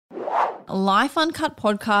Life Uncut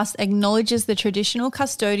podcast acknowledges the traditional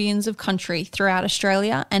custodians of country throughout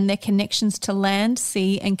Australia and their connections to land,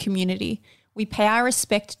 sea and community. We pay our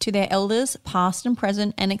respect to their elders, past and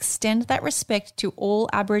present, and extend that respect to all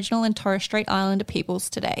Aboriginal and Torres Strait Islander peoples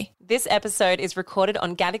today. This episode is recorded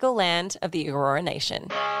on Gadigal land of the Eora Nation.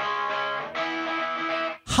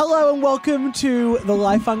 Hello and welcome to the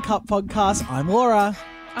Life Uncut podcast. I'm Laura.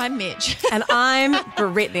 I'm Mitch. And I'm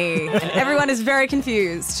Brittany. And everyone is very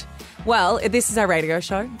confused. Well, this is our radio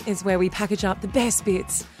show, is where we package up the best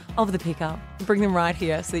bits of the pickup and bring them right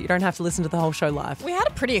here so that you don't have to listen to the whole show live. We had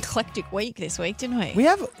a pretty eclectic week this week, didn't we? We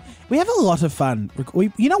have a lot of fun.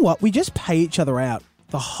 You know what? We just pay each other out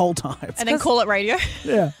the whole time. And then call it radio.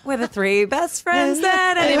 Yeah. We're the three best friends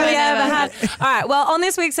that anybody ever had. All right, well, on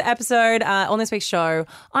this week's episode, on this week's show,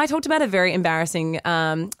 I talked about a very embarrassing,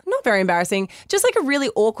 not very embarrassing, just like a really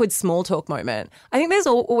awkward small talk moment. I think there's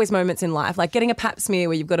always moments in life, like getting a pap smear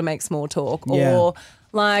where you've got to make small talk or...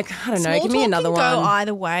 Like, I don't know, give me another one. Small talk can go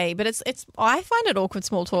either way, but it's. I find it awkward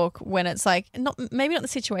small talk when it's like, maybe not the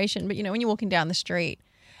situation, but you know, when you're walking down the street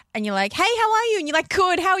and you're like, hey, how are you? And you're like,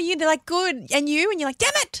 good, how are you? They're like, good. And you? And you're like,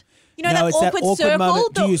 damn it. You know, it's that awkward circle.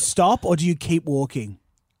 Moment. Do you stop or do you keep walking?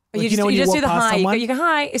 Like, you just do the hi. You go,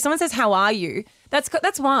 hi. If someone says, how are you?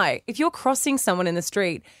 That's why. If you're crossing someone in the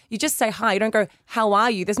street, you just say hi. You don't go, how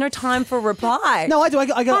are you? There's no time for a reply. No, I do. I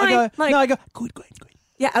go, good.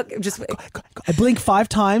 Yeah, I blink 5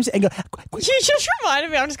 times and go. You just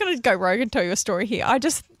reminded me. I'm just going to go rogue and tell you a story here. I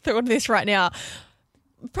just thought of this right now.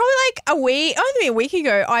 Probably like only a week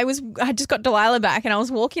ago, I had just got Delilah back and I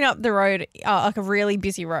was walking up the road, like a really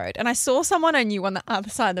busy road, and I saw someone I knew on the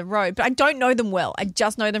other side of the road, but I don't know them well. I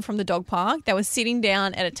just know them from the dog park. They were sitting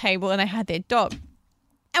down at a table and they had their dog.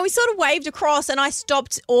 And we sort of waved across and I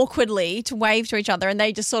stopped awkwardly to wave to each other and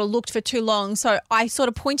they just sort of looked for too long. So I sort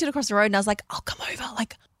of pointed across the road and I was like, I'll come over.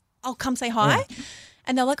 Like, I'll come say hi. Yeah.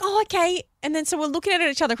 And they're like, oh, okay. And then so we're looking at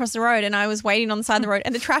each other across the road and I was waiting on the side of the road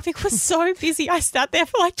and the traffic was so busy. I sat there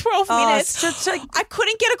for like 12 minutes. I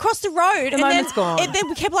couldn't get across the road. The moment's gone. And then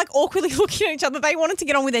we kept like awkwardly looking at each other. They wanted to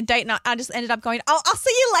get on with their date and I just ended up going, I'll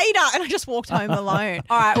see you later. And I just walked home alone.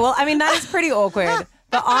 All right. Well, I mean, that is pretty awkward.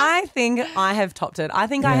 But I think I have topped it. I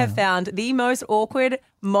think I have found the most awkward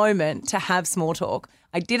moment to have small talk.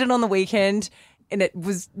 I did it on the weekend and it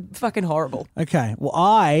was fucking horrible. Okay. Well,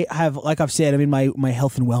 I have, like I've said, I'm in my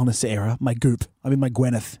health and wellness era, my goop. I'm in my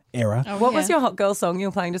Gwyneth era. Oh, what was your hot girl song you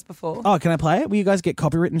were playing just before? Oh, can I play it? Will you guys get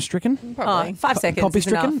copywritten stricken? Probably. 5 seconds. Copy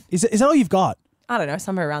stricken? Enough. Is that all you've got? I don't know,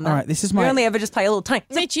 somewhere around that. All right, this is my... We only ever just play a little tiny...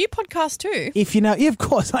 Mitch, you podcast too. If you know... Yeah, of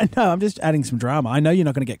course, I know. I'm just adding some drama. I know you're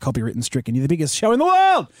not going to get copywritten stricken. You're the biggest show in the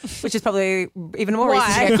world! Which is probably even more reason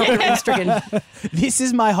to get copywritten stricken. This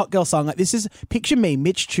is my hot girl song. Like, this is... Picture me,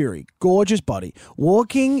 Mitch Churi, gorgeous body,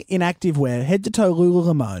 walking in activewear, head to toe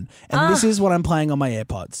Lululemon, and this is what I'm playing on my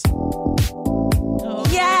AirPods.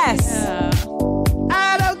 Yes! Yeah.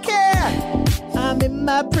 I don't care! I'm in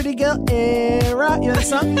my pretty girl era. You know the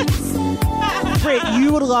song? Britt,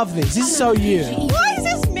 you would love this. This is so you. Why is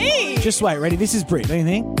this me? Just wait. Ready? This is Britt. Don't you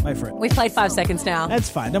think? Wait for it. We've played 5 seconds now. That's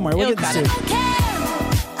fine. Don't worry. We'll get this soon.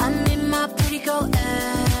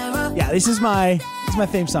 Yeah, this is my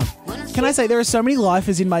theme song. Can I say there are so many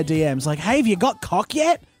lifers in my DMs like, hey, have you got cock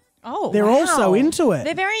yet? Oh, They're all so into it.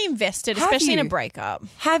 They're very invested, Have especially in you? a breakup.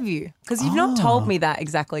 Have you? Because you've not told me that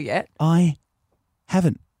exactly yet. I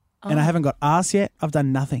haven't. And I haven't got ass yet. I've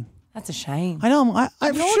done nothing. That's a shame. I know.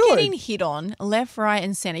 I'm You're sure. getting hit on left, right,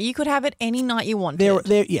 and centre. You could have it any night you wanted.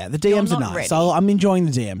 The DMs are not nice. ready. I'm enjoying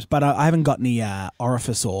the DMs, but I haven't got any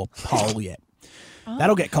orifice or hole yet.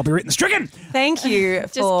 That'll get copywritten stricken. Thank you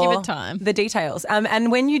Just for give it time. the details. And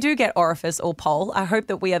when you do get orifice or pole, I hope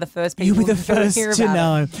that we are the first people You'll be the first hear to about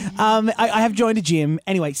know. it. I have joined a gym.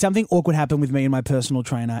 Anyway, something awkward happened with me and my personal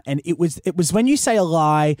trainer, and it was when you say a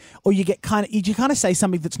lie or you kind of say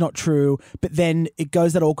something that's not true, but then it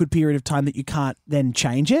goes that awkward period of time that you can't then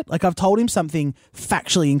change it. Like I've told him something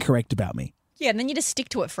factually incorrect about me. Yeah, and then you just stick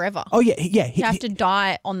to it forever. Oh, yeah. You have to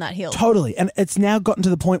die on that hill. Totally. And it's now gotten to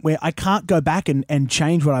the point where I can't go back and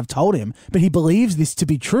change what I've told him, but he believes this to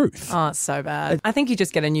be truth. Oh, it's so bad. I think you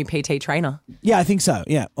just get a new PT trainer. Yeah, I think so.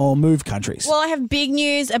 Yeah. Or move countries. Well, I have big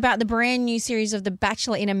news about the brand new series of The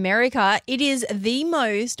Bachelor in America. It is the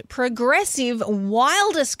most progressive,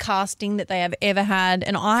 wildest casting that they have ever had,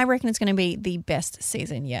 and I reckon it's going to be the best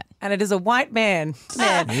season yet. And it is a white man.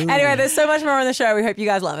 Anyway, there's so much more on the show. We hope you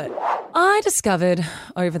guys love it. I discovered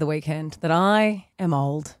over the weekend that I am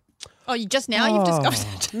old. Oh, you just now? You've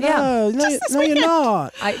discovered it? No, you're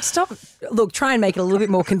not. Try and make it a little bit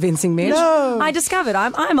more convincing, Mitch. No. I discovered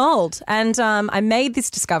I'm old, and I made this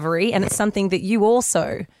discovery, and it's something that you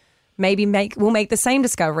also we'll make the same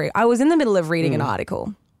discovery. I was in the middle of reading an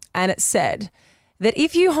article and it said that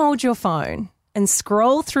if you hold your phone and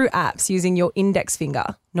scroll through apps using your index finger,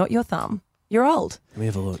 not your thumb, you're old. Let me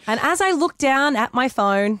have a look. And as I looked down at my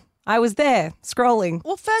phone, I was there scrolling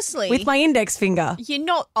Well, firstly, with my index finger. you're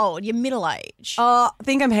not old. You're middle age. I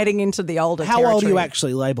think I'm heading into the older How old do territory. you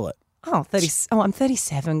actually label it? Oh, I'm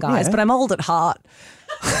 37, guys, Yeah. but I'm old at heart.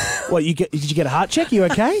 What, did you get a heart check? You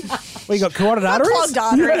okay? Well, you got carotid arteries? Clogged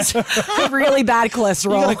arteries. Really bad You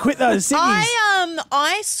cholesterol. got to quit those ciggies.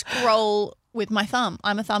 I scroll with my thumb.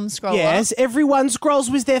 I'm a thumb scroller. Yes, everyone scrolls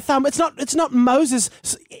with their thumb. It's not Moses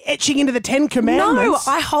etching into the 10 No, Commandments.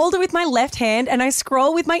 I hold it with my left hand and I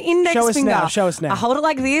scroll with my index Show us finger. now, show us now. I hold it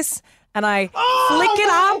like this and I flick it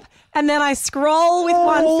up and then I scroll with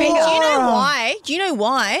one finger. Do you know why? Do you know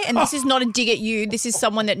why? And this is not a dig at you. This is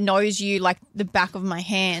someone that knows you like the back of my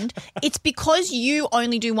hand. It's because you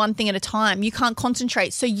only do one thing at a time. You can't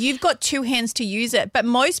concentrate. So you've got two hands to use it. But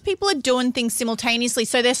most people are doing things simultaneously.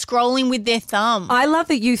 So they're scrolling with their thumb. I love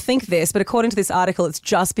that you think this, but according to this article, it's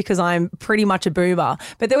just because I'm pretty much a boomer.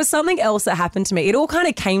 But there was something else that happened to me. It all kind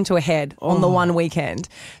of came to a head on the one weekend.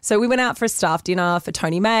 So we went out for a staff dinner for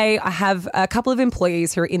Tony May. I have a couple of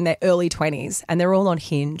employees who are in their early 20s and they're all on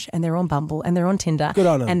Hinge and they're on Bumble and they're on Tinder. Good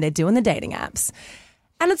on them. And they're doing the dating apps.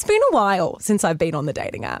 And it's been a while since I've been on the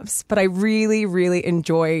dating apps, but I really, really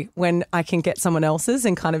enjoy when I can get someone else's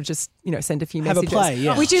and kind of just, send a few Have a messages. play,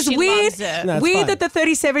 yeah. Which is She weird. loves it. No, it's Weird fine. that the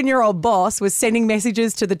 37-year-old boss was sending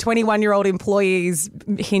messages to the 21-year-old employees'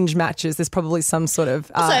 Hinge matches. There's probably some sort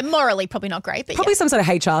of So morally probably not great, but probably some sort of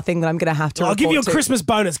HR thing that I'm going to have to I'll give you a report to. Christmas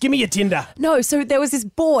bonus. Give me your Tinder. No, so there was this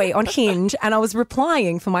boy on Hinge and I was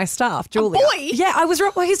replying for my staff, Julia. boy? Yeah,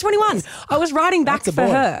 he's 21. I was writing back That's a for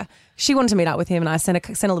boy. her. She wanted to meet up with him and I sent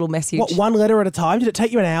a little message. What, one letter at a time? Did it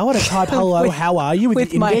take you an hour to type hello, how are you with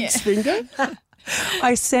with your my- index finger?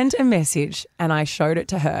 I sent a message and I showed it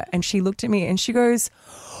to her and she looked at me and she goes,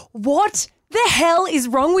 "What the hell is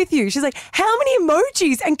wrong with you?" She's like, "How many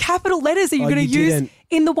emojis and capital letters are you Oh, going to you use didn't.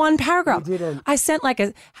 in the one paragraph?" You didn't. I sent like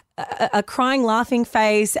a crying laughing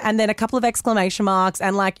face and then a couple of exclamation marks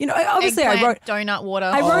and obviously I wrote donut water.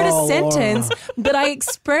 I wrote Oh, a sentence, but I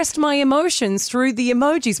expressed my emotions through the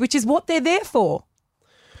emojis, which is what they're there for.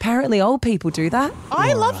 Apparently old people do that.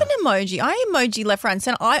 I love an emoji. I emoji left, right, and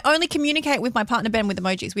centre. I only communicate with my partner Ben with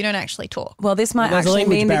emojis. We don't actually talk. Well, this might There's a actually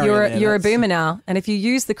language mean that barrier there, you're a that's- boomer now. And if you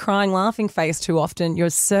use the crying laughing face too often, you're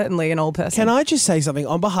certainly an old person. Can I just say something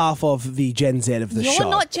on behalf of the Gen Z of the You're show?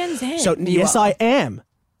 not Gen Z. So yes, I am.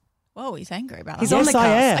 Whoa, he's angry about He's that. on Yes, the I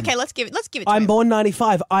cusp. am. Okay, let's give it to I'm him. born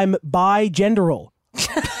 95. I'm bi-genderal.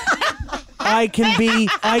 I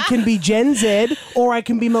can be Gen Z or I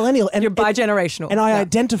can be millennial. And You're bi-generational. And I Yeah.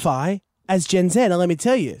 identify as Gen Z. And let me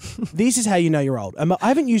tell you, this is how you know you're old. I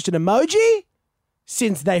haven't used an emoji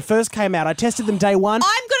since they first came out. I tested them day one.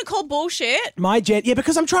 I'm going to call bullshit. Yeah,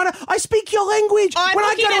 because I speak your language. I'm when I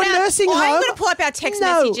looking go to at a our- nursing home. I'm going to pull up our text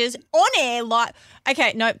No. messages on air.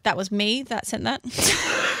 Okay, no, that was me that sent that.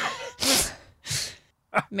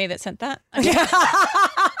 Me that sent that. Okay.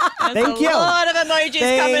 There's Thank a you. lot of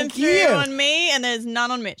emojis coming Thank through you. on me, and there's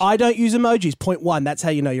none on Mitch. I don't use emojis. Point one, that's how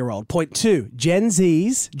you know you're old. Point two, Gen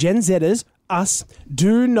Zers, us,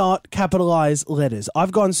 do not capitalize letters.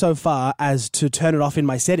 I've gone so far as to turn it off in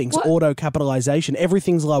my settings, What? auto capitalization.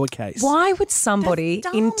 Everything's lowercase. Why would somebody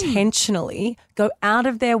That's dumb. intentionally go out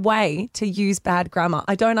of their way to use bad grammar?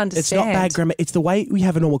 I don't understand. It's not bad grammar. It's the way we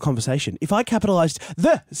have a normal conversation. If I capitalized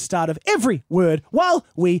the start of every word while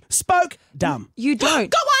we spoke, dumb. You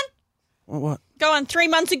don't. Go on. What? Go on. 3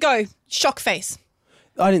 months ago, shock face.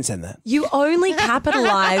 I didn't send that. You only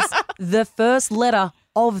capitalize the first letter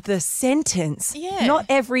of the sentence, Yeah. not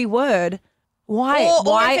every word. Why? Or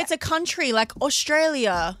why? if it's a country like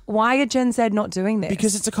Australia. Why are Gen Z not doing this?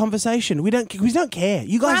 Because it's a conversation. We don't care.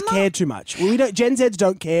 You guys Grammar? care too much. We don't. Gen Zs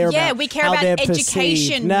don't care Yeah, about we care how about they're education,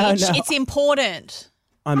 perceived. No, Mitch. no. It's important.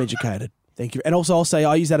 I'm educated. Thank you. And also, I'll say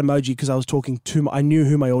I use that emoji because I was talking to I knew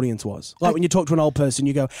who my audience was. Like when you talk to an old person,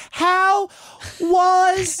 you go, "How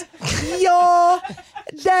was your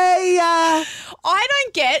day?" I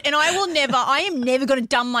don't get, and I am never going to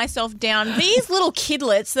dumb myself down. These little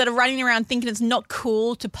kidlets that are running around thinking it's not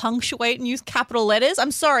cool to punctuate and use capital letters.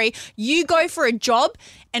 I'm sorry. You go for a job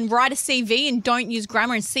and write a CV and don't use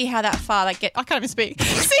grammar and see how far that gets. I can't even speak.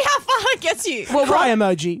 See how far it gets you. well, Cry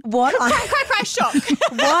emoji. what Cry, I, cry, cry, shock.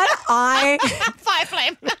 what I Fire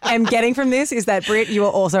flame. am getting from this is that, Britt, you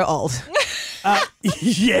are also old.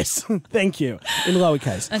 Yes, thank you. In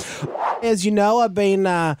lowercase. As you know, I've been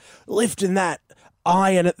lifting that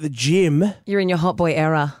iron at the gym. You're in your hot boy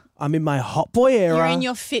era. I'm in my hot boy era. You're in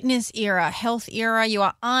your fitness era, health era. You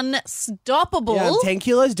are unstoppable. Yeah, I'm 10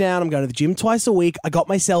 kilos down. I'm going to the gym twice a week. I got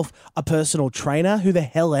myself a personal trainer. Who the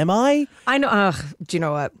hell am I? I know. Do you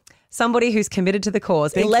know what? Somebody who's committed to the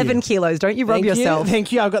cause. Thank 11 you. kilos. Don't you rub Thank yourself. You.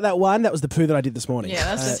 Thank you. I've got that one. That was the poo that I did this morning. Yeah,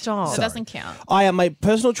 that's just Stop. that doesn't count. I am. My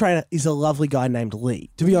personal trainer is a lovely guy named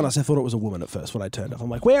Lee. To be honest, I thought it was a woman at first when I turned up. I'm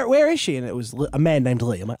like, where is she? And it was a man named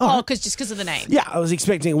Lee. I'm like, Oh, because of the name. yeah, I was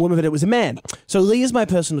expecting a woman, but it was a man. So Lee is my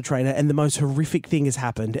personal trainer, and the most horrific thing has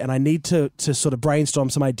happened, and I need to sort of brainstorm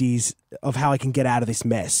some ideas of how I can get out of this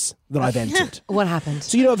mess that I've entered. What happened?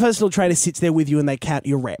 So you know, a personal trainer sits there with you and they count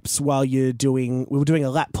your reps while we were doing a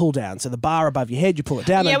lat pull down. So the bar above your head, you pull it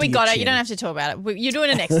down. Yeah, under we your got it. chin. You don't have to talk about it. You're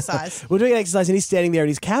doing an exercise. We're doing an exercise and he's standing there and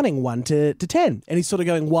he's counting 1 to 10. And he's sort of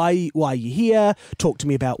going, why are you here? Talk to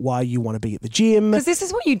me about why you want to be at the gym. Because this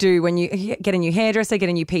is what you do when you get a new hairdresser, get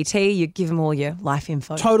a new PT, you give them all your life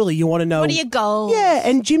info. Totally. You want to know. What are your goals? Yeah,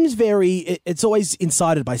 and gyms it's always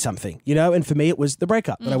incited by something, you know? And for me, it was the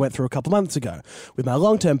breakup that I went through a couple months ago with my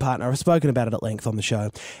long-term partner. I've spoken about it at length on the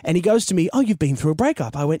show. And he goes to me, oh, you've been through a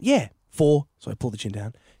breakup. I went, yeah, 4. So I pulled the chin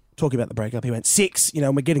down. Talking about the breakup, he went 6. You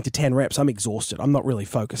know, we're getting to 10 reps. I'm exhausted. I'm not really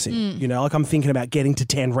focusing. You know, like I'm thinking about getting to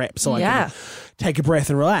 10 reps so I can take a breath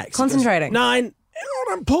and relax. Concentrating. He goes, 9.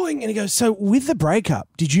 I'm pulling. And he goes, so with the breakup,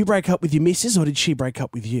 did you break up with your missus or did she break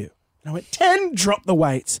up with you? And I went, 10, drop the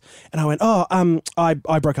weights. And I went,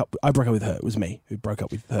 I broke up with her. It was me who broke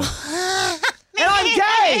up with her. And I'm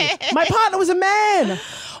gay. My partner was a man.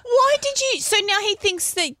 Why did you? So now he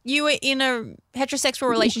thinks that you were in a heterosexual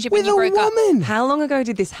relationship with when you broke a up. woman. How long ago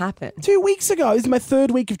did this happen? 2 weeks ago. This is my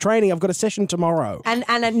 3rd week of training. I've got a session tomorrow. And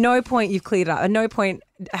at no point you've cleared it up. At no point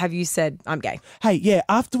have you said, I'm gay. Hey, yeah,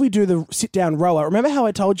 after we do the sit-down rower, remember how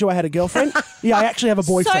I told you I had a girlfriend? Yeah, I actually have a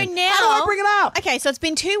boyfriend. So now, how do I bring it up? Okay, so it's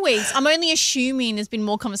been 2 weeks. I'm only assuming there's been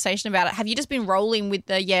more conversation about it. Have you just been rolling with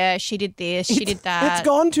she did this, she did that? It's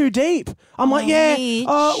gone too deep. I'm like, yeah, Mitch.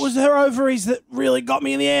 it was her ovaries that really got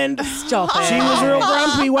me in the end. Stop it. She was real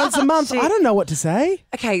grumpy once a month. I don't know what to say.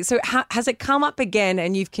 Okay, so has it come up again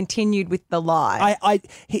and you've continued with the lie?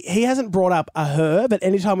 He hasn't brought up a her, but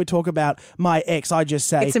anytime we talk about my ex, I just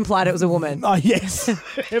say It's implied it was a woman. Oh yes,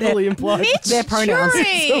 heavily implied. Mitch, Their pronouns.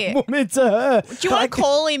 It's a woman to her. Do you want to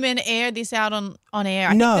call him and air this out on air?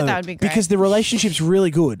 I No, think that would be great. because the relationship's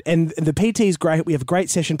really good and the PT is great. We have a great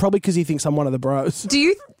session, probably because he thinks I'm one of the bros. Do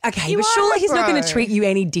you? Okay, You but are surely a he's not going bro. to treat you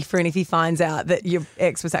any different if he finds out that your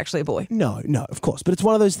ex was actually a boy. No, of course. But it's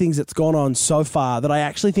one of those things that's gone on so far that I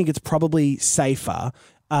actually think it's probably safer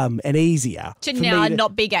and easier. to for now me to-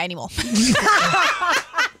 not be gay anymore.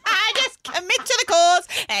 Just commit to the cause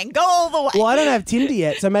and go all the way. Well, I don't have Tinder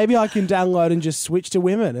yet, so maybe I can download and just switch to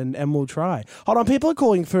women and we'll try. Hold on, people are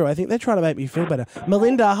calling through. I think they're trying to make me feel better.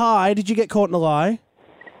 Melinda, hi. Did you get caught in a lie?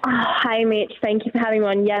 Hi, Mitch. Thank you for having me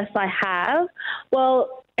on. Yes, I have.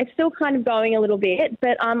 Well, it's still kind of going a little bit,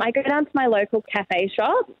 but I go down to my local cafe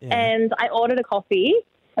shop and I ordered a coffee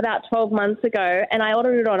about 12 months ago and I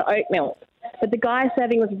ordered it on oat milk. But the guy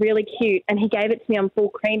serving was really cute and he gave it to me on full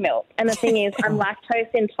cream milk. And the thing is, I'm lactose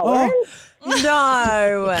intolerant.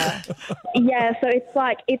 No. Yeah, so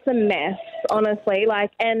it's a mess, honestly.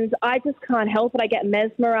 And I just can't help it. I get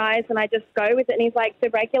mesmerized and I just go with it. And he's like, the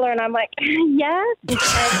regular. And I'm like, yeah. And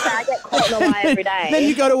so I get caught in a lie every day. Then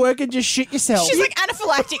you go to work and just shit yourself. She's like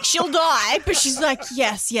anaphylactic. She'll die. But she's like,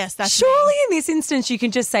 yes, that's Surely in this instance you can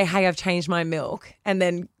just say, hey, I've changed my milk and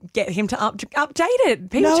then get him to update it.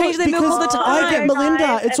 People No, change their milk all the because time. I get Melinda,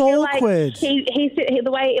 guys, it's I feel awkward. Like he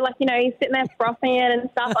the way, he's sitting there frothing it and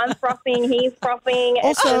stuff. I'm frothing, he's frothing.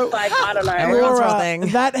 It's Also, just like, I don't know. Everyone's Laura, frothing.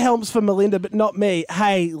 that helps for Melinda, but not me.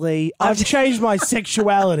 Hey, Lee, I've changed my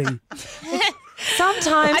sexuality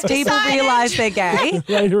Sometimes I've people decided. realise they're gay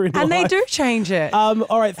later in and they life. do change it. All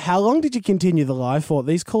right, how long did you continue the lie for?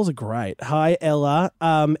 These calls are great. Hi, Ella.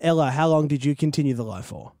 Ella, how long did you continue the lie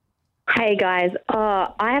for? Hey guys, I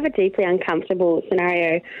have a deeply uncomfortable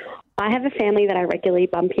scenario. I have a family that I regularly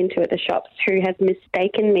bump into at the shops who have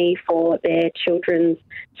mistaken me for their children's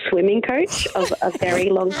swimming coach of a very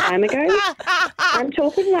long time ago. I'm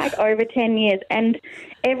talking like over 10 years, and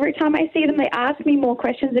every time I see them, they ask me more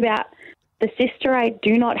questions about the sister I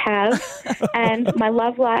do not have and my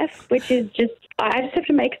love life, which is just, I just have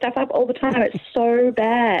to make stuff up all the time. It's so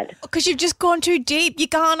bad. Because you've just gone too deep. You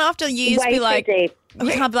can't after years Way be too like, deep. you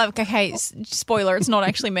can't be like, okay, spoiler, it's not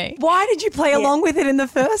actually me. Why did you play along with it in the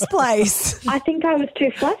first place? I think I was too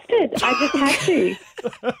flustered. I just had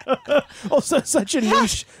to. Also, such a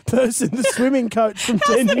niche person, the swimming coach from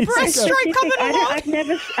 10 years ago. breaststroke coming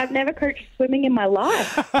along? I've never coached swimming in my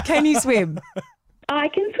life. Can you swim? I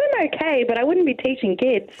can swim okay, but I wouldn't be teaching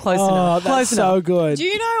kids. Close Oh, enough. that's Close so enough. good. Do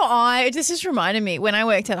you know, this just reminded me, when I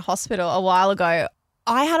worked at a hospital a while ago,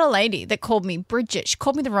 I had a lady that called me Bridget. She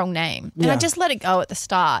called me the wrong name. And Yeah. I just let it go at the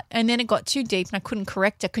start. And then it got too deep and I couldn't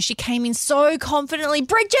correct her because she came in so confidently.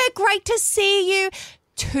 Bridget, great to see you.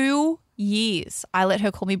 2 years I let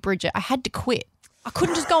her call me Bridget. I had to quit. I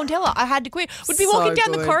couldn't just go and tell her. I had to quit. Would be So walking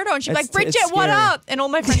down the good. corridor and she'd be It's- like, it's Bridget, what scary. up? And all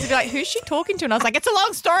my friends would be like, who's she talking to? And I was like, it's a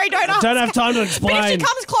long story. Don't ask. Don't have time to But if she explain.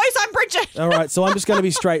 comes close, I'm Bridget. All right, so I'm just going to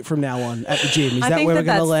be straight from now on at the gym. Is I that think where we're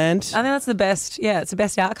going to that's- land? I think that's the best. Yeah, it's the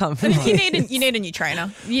best outcome. You need a new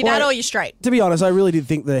trainer. You that Well, or you're straight. To be honest, I really did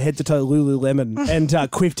think the head-to-toe Lululemon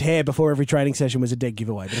and quiffed hair before every training session was a dead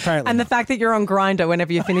giveaway, but apparently And the not. fact that you're on Grindr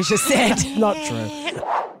whenever you finish a set. Not true.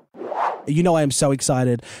 You know I am so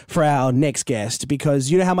excited for our next guest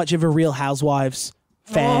because you know how much of a Real Housewives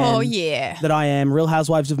fan Oh, yeah. that I am. Real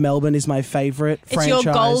Housewives of Melbourne is my favourite It's franchise.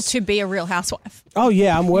 your goal to be a real housewife. Oh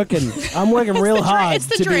yeah, I'm working real hard it's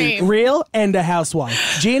the to dream. be real and a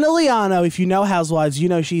housewife. Gina Liano, if you know Housewives, you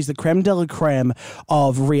know she's the creme de la creme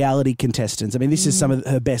of reality contestants. I mean, this is some of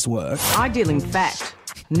her best work. I deal in fact,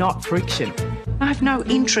 not friction. I have no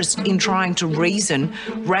interest in trying to reason,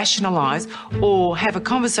 rationalise, or have a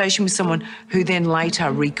conversation with someone who then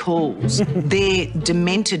later recalls their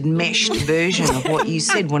demented, meshed version of what you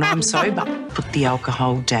said when I'm sober. Put the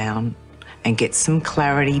alcohol down and get some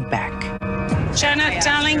clarity back. Janet,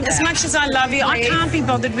 darling, as much as I love you, I can't be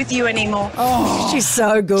bothered with you anymore. She's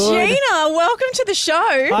so good. Gina, welcome to the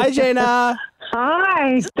show. Hi, Gina.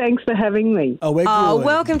 Hi, thanks for having me. Oh, we're Oh, good.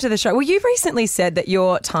 welcome to the show. Well, you recently said that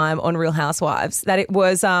your time on Real Housewives, that it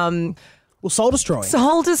was Well, soul destroying.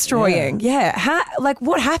 soul destroying. Yeah.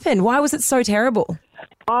 What happened? Why was it so terrible?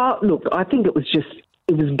 Oh, look, I think it was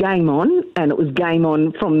game on, and it was game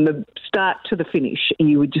on from the start to the finish.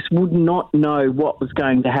 You would not know what was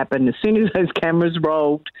going to happen. As soon as those cameras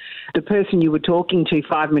rolled, the person you were talking to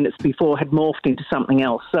 5 minutes before had morphed into something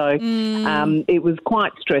else. So it was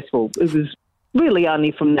quite stressful. It was really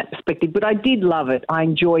only from that perspective, but I did love it. I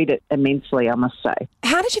enjoyed it immensely, I must say.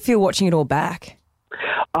 How did you feel watching it all back?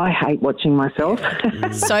 I hate watching myself.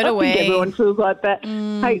 So do we. I think everyone feels like that.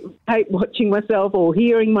 Hate watching myself or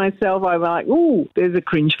hearing myself. I'm like, ooh, there's a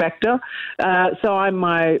cringe factor. So I'm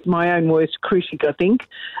my own worst critic, I think.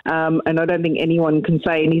 And I don't think anyone can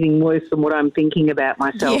say anything worse than what I'm thinking about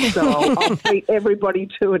myself. So I'll treat everybody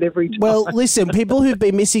to it every time. Well, listen, people who've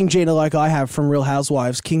been missing Gina like I have from Real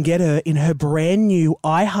Housewives can get her in her brand new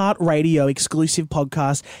iHeartRadio exclusive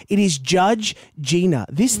podcast. It is Judge Gina.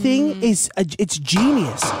 This thing is, it's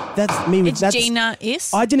genius. That's me. It's Gina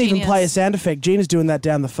is. I didn't even Genius. play a sound effect. Gina's doing that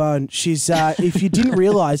down the phone. She's, if you didn't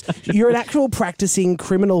realise, you're an actual practicing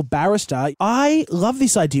criminal barrister. I love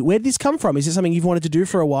this idea. Where did this come from? Is this something you've wanted to do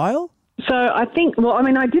for a while? So I think,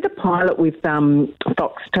 I did a pilot with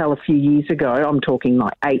Foxtel a few years ago. I'm talking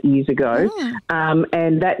like 8 years ago,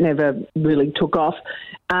 and that never really took off.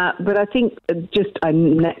 But I think just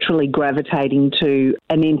I'm naturally gravitating to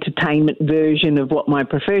an entertainment version of what my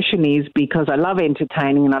profession is because I love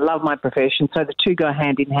entertaining and I love my profession. So the two go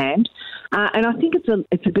hand in hand. And I think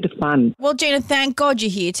it's a bit of fun. Well, Gina, thank God you're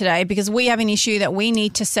here today because we have an issue that we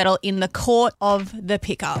need to settle in the court of the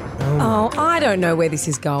pickup. Oh, I don't know where this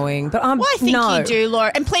is going, but Well, I think no. you do,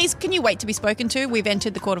 Laura. And please, can you wait to be spoken to? We've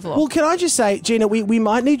entered the court of law. Well, can I just say, Gina, we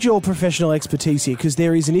might need your professional expertise here because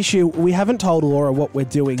there is an issue. We haven't told Laura what we're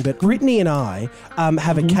doing, but Brittany and I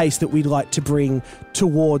have a case that we'd like to bring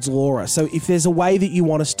towards Laura. So if there's a way that you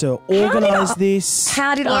want us to organise this...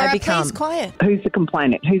 How did Laura, I become? please, quiet. Who's the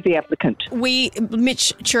complainant? Who's the applicant?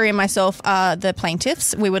 Mitch, Churi and myself are the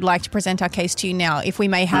plaintiffs. We would like to present our case to you now. If we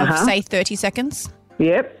may have, say, 30 seconds.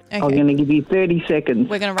 Yep. Okay. I'm going to give you 30 seconds.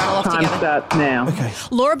 We're going to rattle off Time together. starts now. Okay.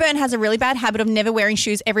 Laura Byrne has a really bad habit of never wearing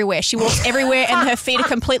shoes everywhere. She walks everywhere and her feet are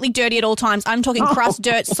completely dirty at all times. I'm talking crust,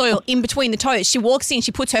 dirt, soil in between the toes. She walks in,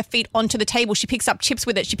 she puts her feet onto the table. She picks up chips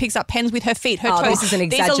with it. She picks up pens with her feet, her Oh, toes. this is an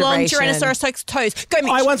These are long exaggeration. Tyrannosaurus toes. Go,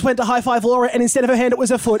 Mitch. I once went to high five Laura, and instead of her hand, it was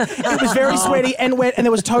her foot. It was very sweaty and wet, and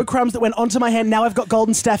there was toe crumbs that went onto my hand. Now I've got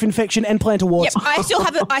golden staph infection and plantar warts. Yep, I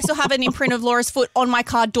still have an imprint of Laura's foot on my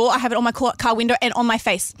car door. I have it on my car window and on my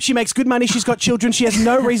face. She makes good money. She's got children. She has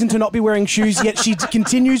no reason to not be wearing shoes, yet she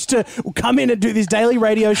continues to come in and do this daily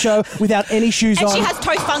radio show without any shoes And on. she has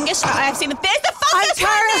toe fungus. I have seen the there's the fungus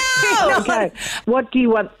right now. Okay. What do you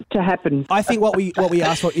want to happen? I think what we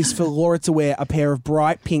asked for is for Laura to wear a pair of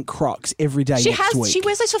bright pink Crocs every day next week. She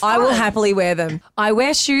wears those for fun. I will happily wear them. I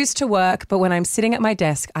wear shoes to work, but when I'm sitting at my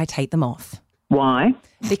desk, I take them off. Why?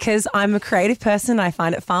 Because I'm a creative person. I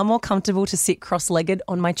find it far more comfortable to sit cross-legged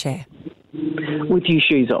on my chair. With your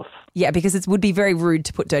shoes off. Yeah, because it would be very rude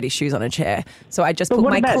to put dirty shoes on a chair. So I just But put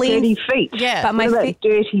what my about clean dirty feet? Yeah. But my what about feet,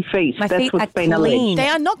 dirty feet? my That's feet what's are been clean. alleged. They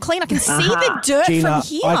are not clean. I can see the dirt Gina, from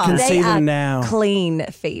here. I can They see them are now. clean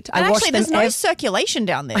feet. and I wash actually, them there's no circulation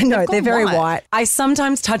down there. I know, They've they're gone very white. I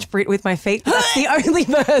sometimes touch Brit with my feet, but that's the only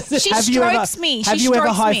person. She Have you ever, strokes me. have She you ever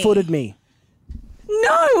strokes me. high-footed me?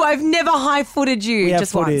 No, I've never high-footed you. We have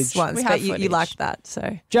Just footage. once, We but have you footage. liked that.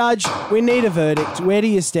 So Judge, we need a verdict. Where do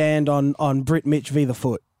you stand on Brit Mitch v. the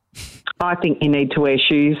foot? I think you need to wear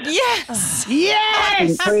shoes. Yes.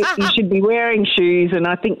 Yes! You should be wearing shoes, and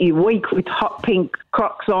I think your week with hot pink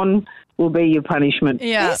Crocs on will be your punishment.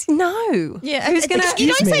 Yeah. no. Yeah. Who's gonna? You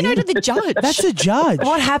don't say me? no to the judge. That's a judge.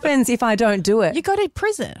 What happens if I don't do it? You go to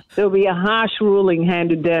prison. There'll be a harsh ruling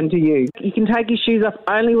handed down to you. You can take your shoes off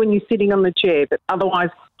only when you're sitting on the chair, but otherwise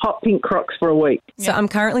hot pink Crocs for a week. So I'm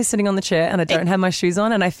currently sitting on the chair and I don't have my shoes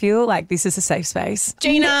on, and I feel like this is a safe space.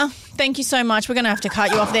 Gina, thank you so much. We're going to have to cut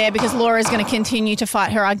you off there because Laura is going to continue to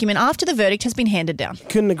fight her argument after the verdict has been handed down.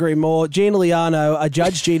 Couldn't agree more. Gina Liano,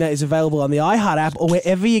 Judge Gina, is available on the iHeart app or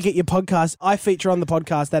wherever you get your podcast. I feature on the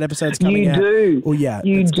podcast. That episode's coming You out. do. Oh, yeah.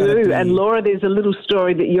 You it's gonna do. be- And Laura, there's a little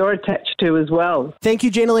story that you're attached to as well. Thank you,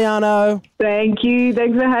 Gina Liano. Thank you.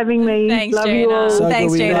 Thanks for having me. Thanks, Love Gina. you all. So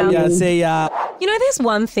Thanks, good. We Gina. love ya. See ya. You know, there's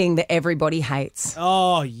one thing that everybody hates.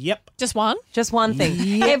 Oh, yep. Just one? Just one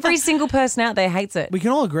thing. Every single person out there hates it. We can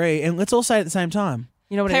all agree, and let's all say it at the same time.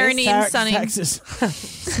 You know what Parenting it and Tax- sunning. Taxes. is?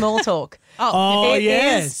 Small talk. Oh, It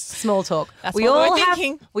yes. is small talk. That's what we're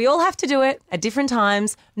thinking. We all have to do it at different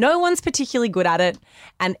times. No one's particularly good at it,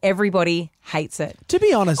 and everybody hates it. To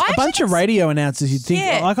be honest, I a bunch actually of radio announcers, you'd think,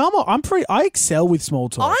 Yeah. like, I'm pretty, I excel with small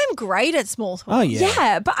talk. I'm great at small talk. Oh, yeah.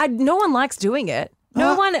 Yeah, but no one likes doing it.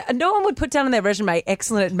 No one would put down on their resume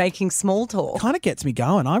excellent at making small talk. Kind of gets me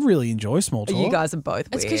going. I really enjoy small talk. You guys are both It's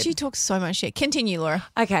weird. because you talk so much shit. Continue, Laura.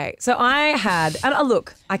 Okay, so I had, and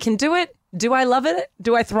look, I can do it. Do I love it?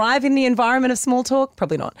 Do I thrive in the environment of small talk?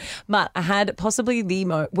 Probably not. But I had possibly the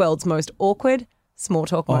world's most awkward small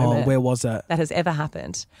talk moment where was that? that has ever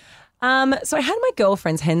happened. So I had my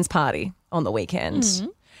girlfriend's hens party on the weekend.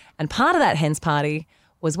 And part of that hens party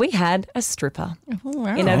was we had a stripper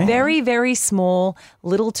in a very, very small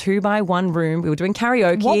little 2x1 room. We were doing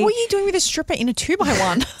karaoke. What were you doing with a stripper in a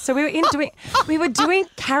 2x1? So we were doing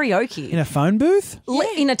karaoke In a phone booth?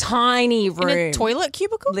 in a tiny room. In a toilet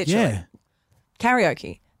cubicle? Literally. Yeah.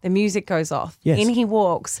 Karaoke. The music goes off. Yes. In he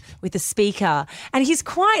walks with the speaker. And he's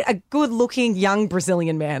quite a good-looking young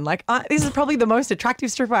Brazilian man. Like, this is probably the most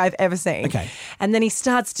attractive stripper I've ever seen. Okay. And then he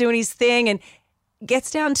starts doing his thing and gets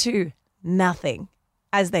down to nothing,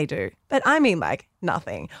 as they do. But I mean, like,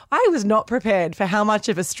 nothing. I was not prepared for how much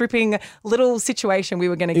of a stripping little situation we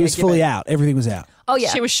were going to get. It was fully out. Everything was out. Oh, yeah.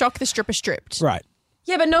 She was shocked the stripper stripped. Right.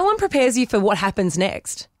 Yeah, but no one prepares you for what happens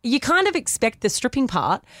next. You kind of expect the stripping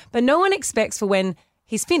part, but no one expects for when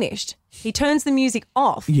he's finished. He turns the music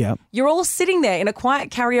off. Yeah. You're all sitting there in a quiet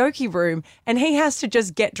karaoke room and he has to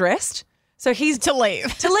just get dressed. So he's To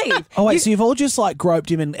leave. to leave. Oh, wait, so you've all just like groped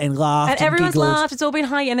him and laughed And everyone's giggled. laughed. It's all been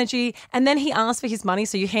high energy. And then he asks for his money,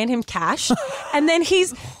 so you hand him cash. And then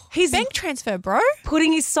he's Bank transfer, bro.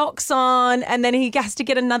 putting his socks on, and then he has to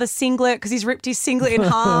get another singlet because he's ripped his singlet in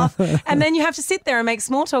half. And then you have to sit there and make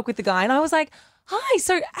small talk with the guy. And I was like, hi,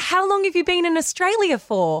 so how long have you been in Australia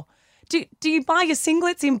for? Do you buy your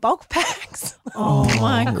singlets in bulk packs? Oh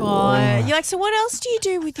my God. You're like, so what else do you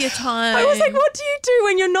do with your time? I was like, what do you do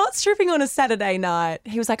when you're not stripping on a Saturday night?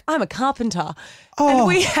 He was like, I'm a carpenter. Oh. And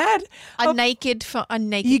we had a naked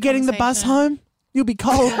You getting the bus conversation. home? You'll be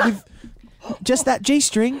cold with just that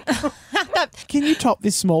G-string. Can you top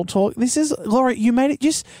this small talk? This is, Laura, you made it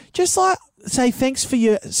just like say thanks for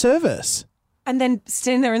your service. and then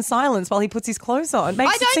standing there in silence while he puts his clothes on.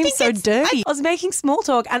 Makes I it don't seem think so it's- dirty. I was making small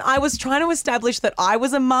talk and I was trying to establish that I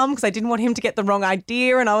was a mum because I didn't want him to get the wrong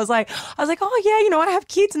idea. And I was like, oh yeah, I have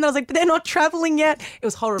kids. And I was like, but they're not traveling yet. It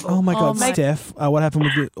was horrible. Oh my God, my- Steph, what happened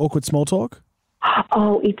with your awkward small talk?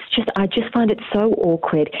 Oh, I just find it so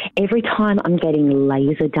awkward. Every time I'm getting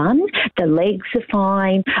laser done, the legs are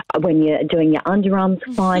fine. When you're doing your underarms,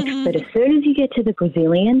 fine. But as soon as you get to the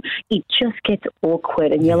Brazilian, it just gets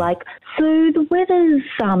awkward. And you're like, so the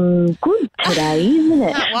weather's good today, isn't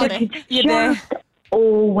it? Well, But it's you're there. just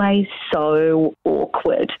always so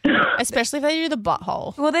awkward. Especially if they do the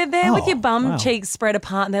butthole. Well, they're there with Oh, your bum wow. cheeks spread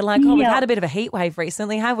apart and they're like, we've Yeah. had a bit of a heat wave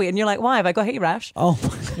recently, have we? And you're like, why? Have I got heat rash? Oh,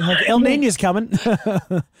 like El Nino's coming.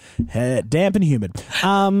 Damp and humid.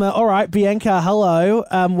 All right, Bianca, hello.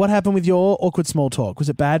 What happened with your awkward small talk? Was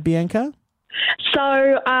it bad, Bianca? So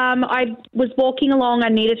I was walking along. I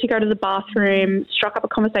needed to go to the bathroom, struck up a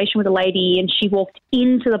conversation with a lady, and she walked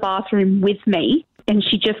into the bathroom with me, and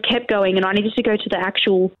she just kept going, and I needed to go to the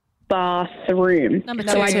actual bathroom. Number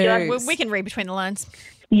So two. We can read between the lines.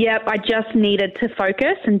 Yep, I just needed to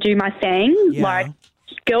focus and do my thing. Yeah. Like,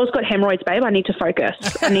 girl's got hemorrhoids, babe. I need to focus.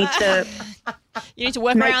 I need to You need to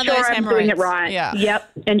work make around sure those I'm hemorrhoids. doing it right. Yeah.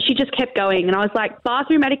 Yep. And she just kept going. And I was like,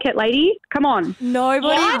 bathroom etiquette, lady, come on. Nobody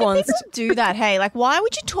Why do wants people do that? Hey, like, why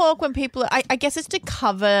would you talk when people? I guess it's to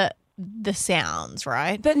cover the sounds,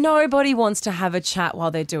 right? But nobody wants to have a chat while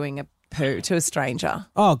they're doing a poo to a stranger.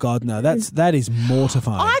 Oh God, no! That is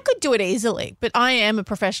mortifying. I could do it easily, but I am a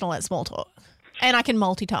professional at small talk, and I can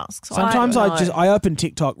multitask. So Sometimes I don't know. I open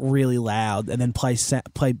TikTok really loud and then play some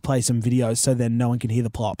videos so then no one can hear the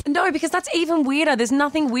plop. No, because that's even weirder. There's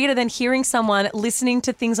nothing weirder than hearing someone listening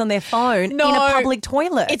to things on their phone No. in a public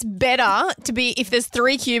toilet. it's better to be if there's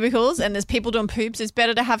 3 cubicles and there's people doing poops. It's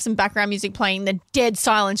better to have some background music playing than dead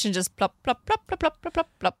silence and just plop plop plop plop plop plop plop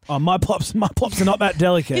plop. Oh, my plops are not that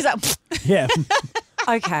delicate. He's like, Yeah.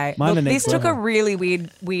 Okay, Mine are look, next this took a level. really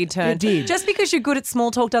weird turn. It did. Just because you're good at small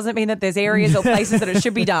talk doesn't mean that there's areas or places that it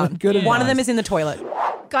should be done. Good One of them advice. is in the toilet.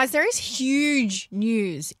 guys, there is huge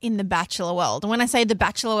news in the Bachelor world. And when I say the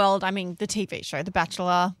Bachelor world, I mean the TV show, The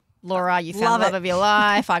Bachelor. Laura, you found Love love it. of your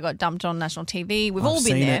life. I got dumped on national TV. We've all I've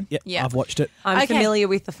been seen there. it. Yep, Yeah. I've watched it. I'm Okay. familiar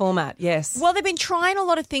with the format, yes. Well, they've been trying a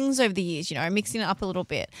lot of things over the years, mixing it up a little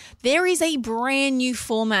bit. There is a brand new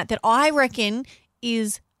format that I reckon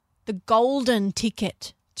is the golden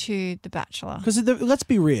ticket to The Bachelor. Because let's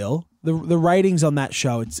be real, the ratings on that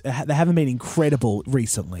show they haven't been incredible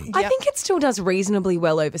recently. I think it still does reasonably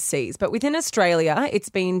well overseas, but within Australia, it's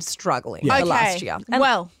been struggling the last year. And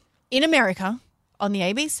Well, in America, on the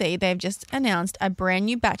ABC, they've just announced a brand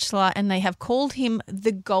new Bachelor and they have called him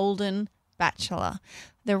the Golden Bachelor.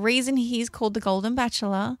 The reason he's called the Golden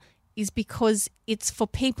Bachelor is because it's for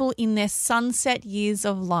people in their sunset years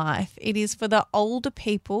of life. It is for the older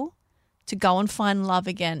people to go and find love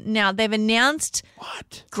again. Now, they've announced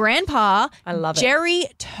Grandpa I love it. Jerry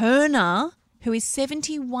Turner, who is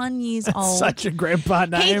 71 years old. Such a grandpa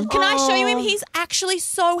name. Can I show you him? He's actually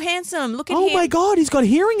so handsome. Look at him. Oh my God, he's got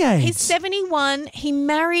hearing aids. He's 71. He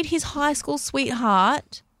married his high school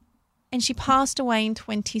sweetheart and she passed away in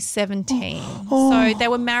 2017. So they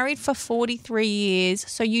were married for 43 years.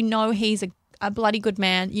 So he's a bloody good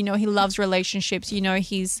man. He loves relationships.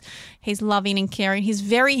 He's loving and caring. He's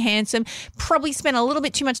very handsome. Probably spent a little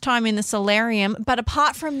bit too much time in the solarium. But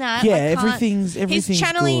apart from that, Yeah, I can't- everything's he's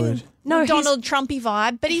channeling good. No, Donald Trumpy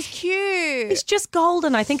vibe, but he's cute. It's just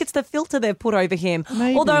golden. I think it's the filter they've put over him.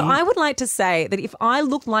 Maybe. Although I would like to say that if I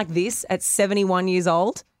looked like this at 71 years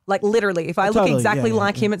old, like literally, if I look Totally, exactly yeah,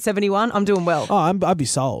 like him at 71, I'm doing well. Oh, I'd be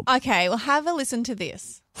sold. Okay, well, have a listen to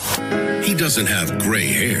this. He doesn't have gray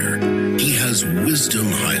hair. He has wisdom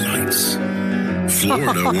highlights.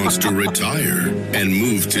 Florida wants to retire and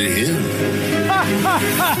move to him.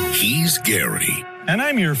 He's Gary. And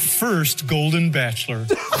I'm your first Golden Bachelor.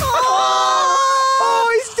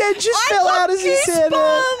 Oh, his dad just fell out as he said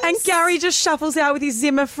it. And Gary just shuffles out with his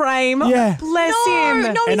Zimmer frame. Yeah. Bless No, him. no,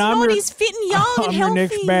 he's And I'm not. your- He's fit and young and I'm healthy. your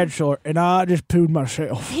next bachelor, and I just pooed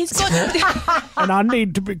myself, He's got and I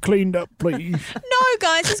need to be cleaned up, please. no,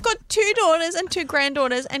 guys. He's got 2 daughters and 2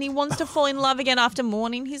 granddaughters, and he wants to fall in love again after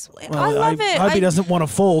mourning. I love it. I hope he doesn't want to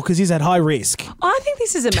fall because he's at high risk. I think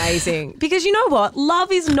this is amazing because you know what?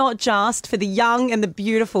 Love is not just for the young and the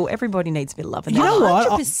beautiful. Everybody needs a bit of love in You their know life.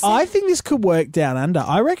 what? 100%. I think this could work down under.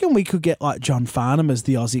 I reckon we could get like John Farnham as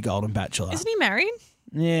the Aussie Golden Bachelor. Isn't he married?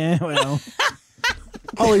 Yeah, well,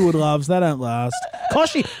 Hollywood loves, they don't last.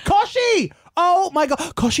 Koshi! Oh my God,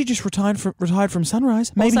 Koshi just retired from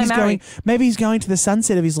Sunrise. Maybe Also he's married. going. Maybe he's going to the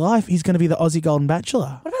sunset of his life. He's going to be the Aussie Golden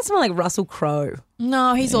Bachelor. What about someone like Russell Crowe?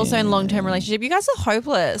 No, he's also in long-term relationship. You guys are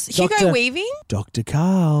hopeless. Hugo Dr. Weaving. Dr.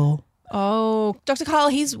 Carl. Oh, Dr. Kyle,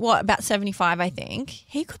 he's about 75, I think.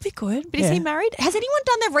 He could be good, but is Yeah. he married? Has anyone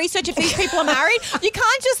done their research if these people are married? You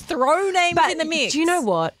can't just throw names in the mix. Do you know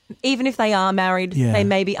what? Even if they are married, Yeah. they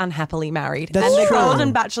may be unhappily married. That's and the true.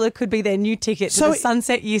 Golden Bachelor could be their new ticket to So the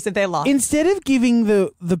sunset years of their life. Instead of giving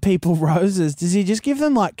the people roses, does he just give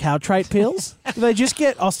them like Caltrate pills? Do they just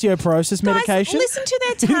get osteoporosis Guys, medication? listen to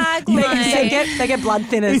their they tagline. get blood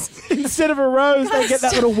thinners. Instead of a rose, they get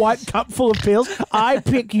that little white cup full of pills. I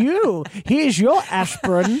pick you. Here's your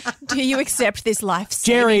aspirin. Do you accept this life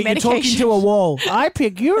Jerry, you're medication? talking to a wall. I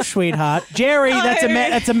pick you, sweetheart. Jerry,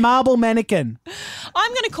 that's a marble mannequin.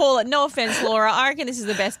 I'm going to call it, no offense, Laura, I reckon this is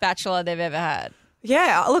the best Bachelor they've ever had.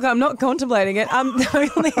 Yeah, look, I'm not contemplating it. The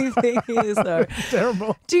only thing is, though,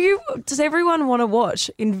 Terrible. does everyone want to watch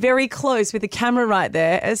in very close with the camera right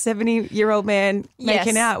there a 70-year-old man Yes.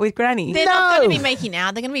 making out with Granny? They're not going to be making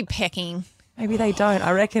out. They're going to be pecking. Maybe they don't.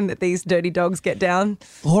 I reckon that these dirty dogs get down.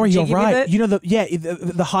 Laura, you're jiggy with right. it. You know,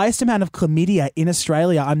 the highest amount of chlamydia in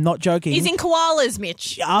Australia, I'm not joking. He's in koalas,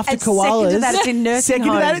 Mitch. After And koalas. second to that, it's in nursing Second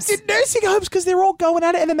to that, homes. it's in nursing homes because they're all going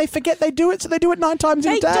at it and then they forget they do it, so they do it 9 times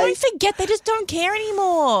in They a day. don't forget. They just don't care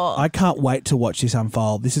anymore. I can't wait to watch this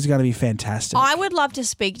unfold. This is going to be fantastic. I would love to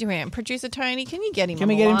speak to him. Producer Tony, can you get him Can on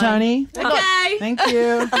we the get him, line? Tony? Okay. Thank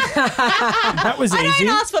you. That was I easy.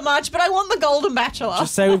 don't ask for much, but I want the Golden Bachelor.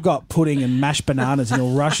 Just say we've got pudding and mashed bananas and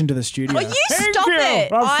he'll rush into the studio. Well, you stop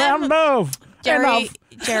it. I found love.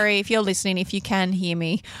 Jerry, if you're listening, if you can hear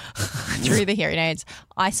me through the hearing aids,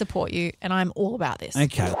 I support you and I'm all about this.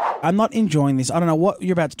 Okay. I'm not enjoying this. I don't know what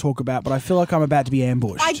you're about to talk about, but I feel like I'm about to be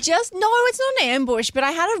ambushed. No, it's not an ambush, but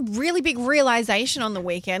I had a really big realization on the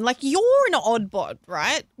weekend. Like, you're an odd bod,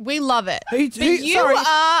 right? We love it. Who- but you sorry,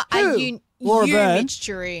 are who? Laura you, Byrne? Mitch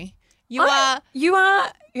Jury. You are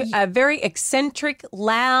a very eccentric,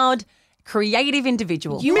 loud, creative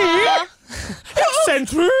individual. You are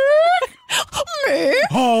eccentric. me.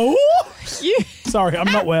 Oh. You. Sorry,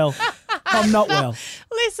 I'm not well. I'm not well.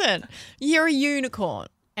 Listen, you're a unicorn,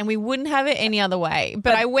 and we wouldn't have it any other way.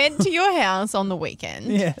 But I went to your house on the weekend.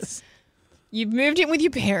 Yes. You've moved in with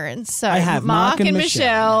your parents. So I have, Mark and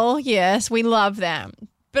Michelle. Yes, we love them.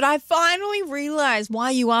 But I finally realized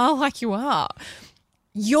why you are like you are.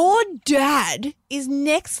 Your dad is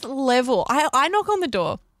next level. I knock on the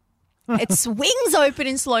door. It swings open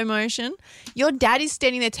in slow motion. Your dad is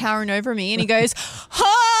standing there towering over me and he goes,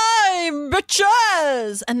 "Hi,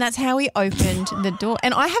 bitches!" And that's how he opened the door.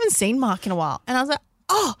 And I haven't seen Mark in a while. And I was like,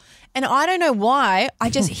 oh. And I don't know why. I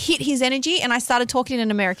just hit his energy and I started talking in an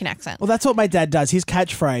American accent. Well, that's what my dad does. His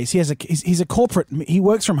catchphrase. He's a corporate. He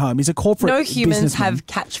works from home. He's a corporate. No humans businessman. have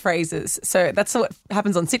catchphrases. So that's what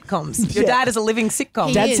happens on sitcoms. Your Yeah. dad is a living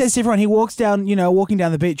sitcom. Dad says to everyone, he walks down, walking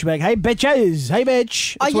down the beach, like, "Hey, bitches, hey,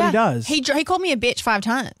 bitch." That's what he does. He called me a bitch 5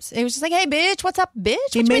 times. It was just like, "Hey, bitch, what's up, bitch?"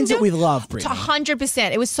 He means it with love, Brittany.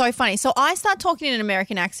 100%. It was so funny. So I start talking in an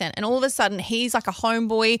American accent, and all of a sudden, he's like a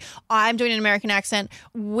homeboy. I'm doing an American accent.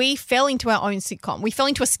 We fell into our own sitcom. We fell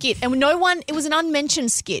into a skit, and it was an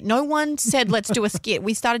unmentioned skit. No one said, "Let's do a skit."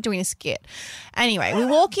 We started doing a skit. Anyway, we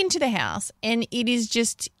walk into the house, and it is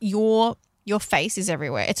just your face is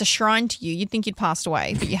everywhere. It's a shrine to you. You'd think you'd passed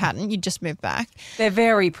away, but you hadn't. You'd just moved back. They're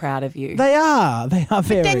very proud of you. They are very. But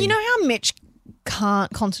then you know how Mitch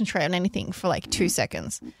can't concentrate on anything for like 2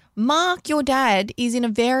 seconds? Mark, your dad, is in a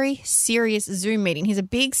very serious Zoom meeting. He's a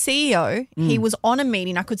big CEO. He was on a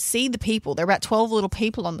meeting. I could see the people. There were about 12 little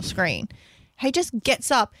people on the screen. He just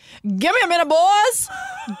gets up. "Give me a minute, boys."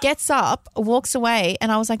 Gets up, walks away,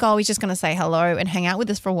 and I was like, oh, he's just going to say hello and hang out with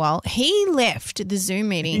us for a while. He left the Zoom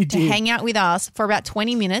meeting to hang out with us for about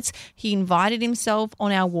 20 minutes. He invited himself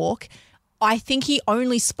on our walk. I think he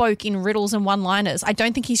only spoke in riddles and one-liners. I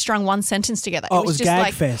don't think he strung one sentence together. Oh, it was just gag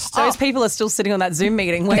like, fest. Those people are still sitting on that Zoom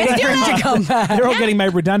meeting waiting for him to come back. They're all getting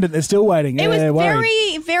made redundant. They're still waiting. It was They're worried.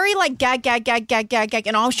 very, very like gag.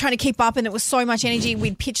 And I was trying to keep up and it was so much energy.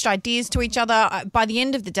 We'd pitched ideas to each other. By the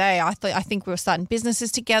end of the day, I think we were starting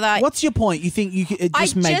businesses together. What's your point? You think it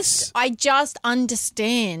just makes... I just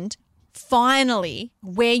understand finally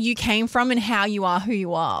where you came from and how you are who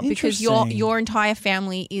you are, because Interesting. your entire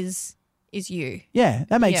family is you. Yeah,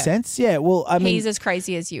 that makes Yeah. sense. Yeah, well, I mean... He's as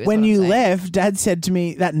crazy as you. Is When what I'm you saying. left, Dad said to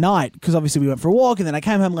me that night, because obviously we went for a walk, and then I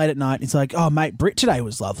came home late at night, and it's like, "Oh, mate, Brit today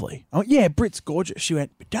was lovely." I went, "Yeah, Brit's gorgeous." She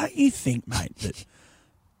went, "But don't you think, mate,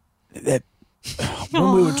 that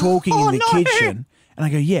when we were talking in the kitchen," and I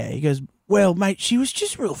go, "Yeah," he goes, "Well, mate, she was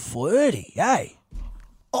just real flirty, eh?"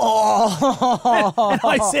 Oh. And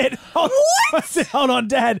I said, hold on,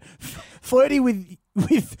 Dad, flirty with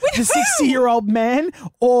the 60-year-old man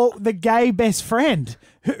or the gay best friend?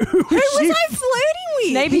 Who was I flirting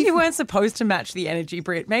with? Maybe you weren't supposed to match the energy,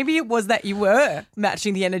 Britt. Maybe it was that you were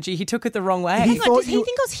matching the energy. He took it the wrong way. Hang on, does he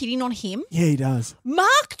think I was hitting on him? Yeah, he does.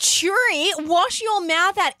 Mark Chury, wash your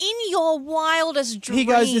mouth out in your wildest dreams. He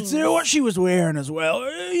goes, "It's what she was wearing as well.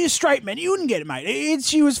 You're straight, man. You wouldn't get it, mate.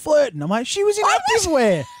 She was flirting." I'm like, "She was in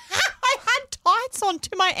activewear." I had tights on to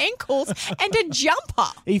my ankles and a jumper.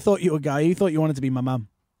 He thought you were gay. He thought you wanted to be my mum.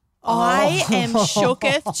 I am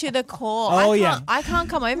shooketh to the core. Oh, I can't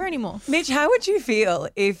come over anymore. Mitch, how would you feel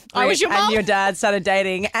if I was Britt your and mum? your dad started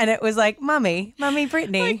dating and it was like, Mummy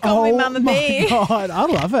Brittany? Call me Mama my B. God, I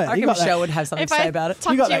love it. I You reckon got that- Michelle would have something If to say I about it.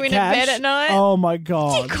 tucked got you that in cash? a bed at night. Oh my You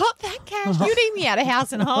God. got that cash. You'd eat me out of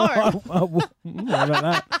house and home. How about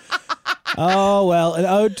that? Oh, well, an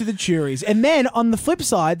ode to the Churies. And then on the flip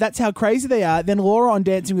side, that's how crazy they are. Then Laura on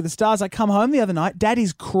Dancing with the Stars. I come home the other night,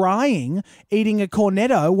 Daddy's crying, eating a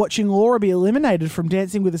cornetto, watching Laura be eliminated from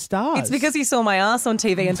Dancing with the Stars. It's because he saw my ass on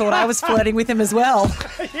TV and thought I was flirting with him as well.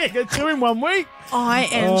 Yeah, got 2 in 1 week. I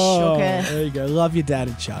am shooketh. There you go. Love your dad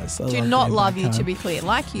and Chaz. Do not love you, to be clear.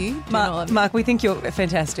 Like you, do not love you. Mark, we think you're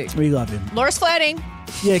fantastic. We love him. Laura's flirting.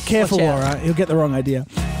 Yeah, careful, Watch out. Laura. He'll get the wrong idea.